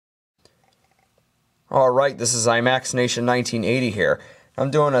Alright, this is IMAX Nation 1980 here.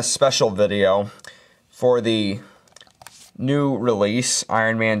 I'm doing a special video for the new release,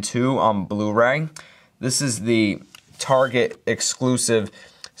 Iron Man 2 on Blu-ray. This is the Target exclusive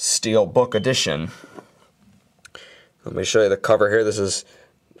steelbook edition. Let me show you the cover here. This is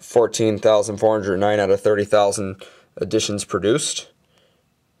 14,409 out of 30,000 editions produced.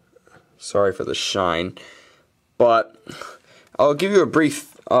 Sorry for the shine. But I'll give you a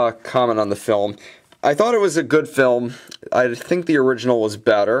brief comment on the film. I thought it was a good film. I think the original was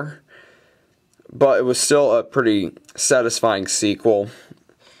better, but it was still a pretty satisfying sequel.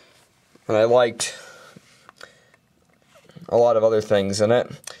 And I liked a lot of other things in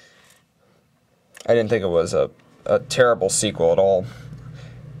it. I didn't think it was a terrible sequel at all.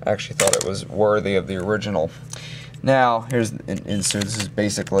 I actually thought it was worthy of the original. Now, here's an insert. This is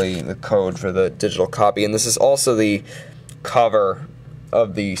basically the code for the digital copy, and this is also the cover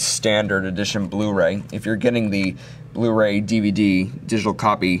of the standard edition Blu-ray if you're getting the Blu-ray DVD digital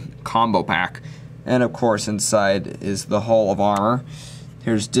copy combo pack. And of course inside is the Hall of Armor.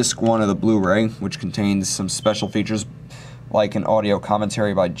 Here's disc 1 of the Blu-ray, which contains some special features like an audio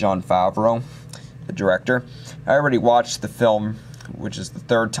commentary by Jon Favreau, the director. I already watched the film, which is the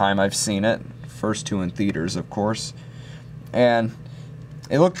third time I've seen it. First two in theaters, of course. And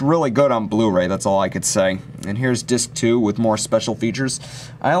it looked really good on Blu-ray, that's all I could say. And here's disc 2 with more special features.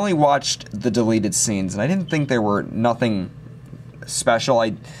 I only watched the deleted scenes, and I didn't think there were nothing special.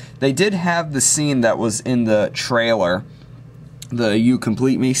 They did have the scene that was in the trailer, the You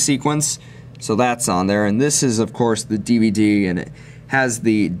Complete Me sequence, so that's on there. And this is, of course, the DVD, and it has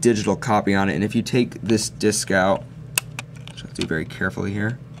the digital copy on it. And if you take this disc out, which I'll do very carefully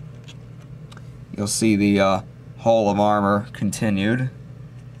here, you'll see the Hall of Armor continued.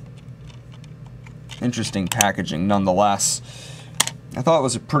 Interesting packaging nonetheless. I thought it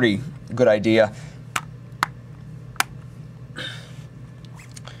was a pretty good idea.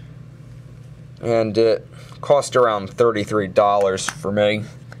 And it cost around $33 for me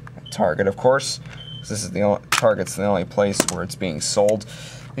at Target, of course. This is Target's the only place where it's being sold.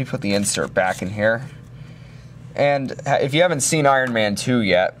 Let me put the insert back in here. And if you haven't seen Iron Man 2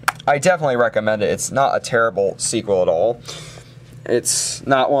 yet, I definitely recommend it. It's not a terrible sequel at all. It's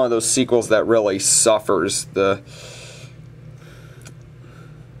not one of those sequels that really suffers it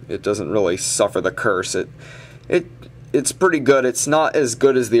doesn't really suffer the curse. It's pretty good. It's not as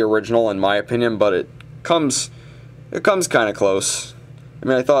good as the original in my opinion, but it comes kind of close. I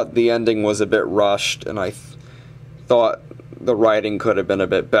mean, I thought the ending was a bit rushed, and I thought the writing could have been a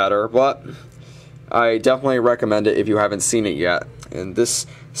bit better, but I definitely recommend it if you haven't seen it yet. And this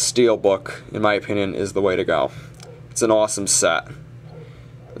steelbook, in my opinion, is the way to go. It's an awesome set.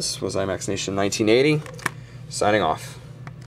 This was IMAX Nation 1980, signing off.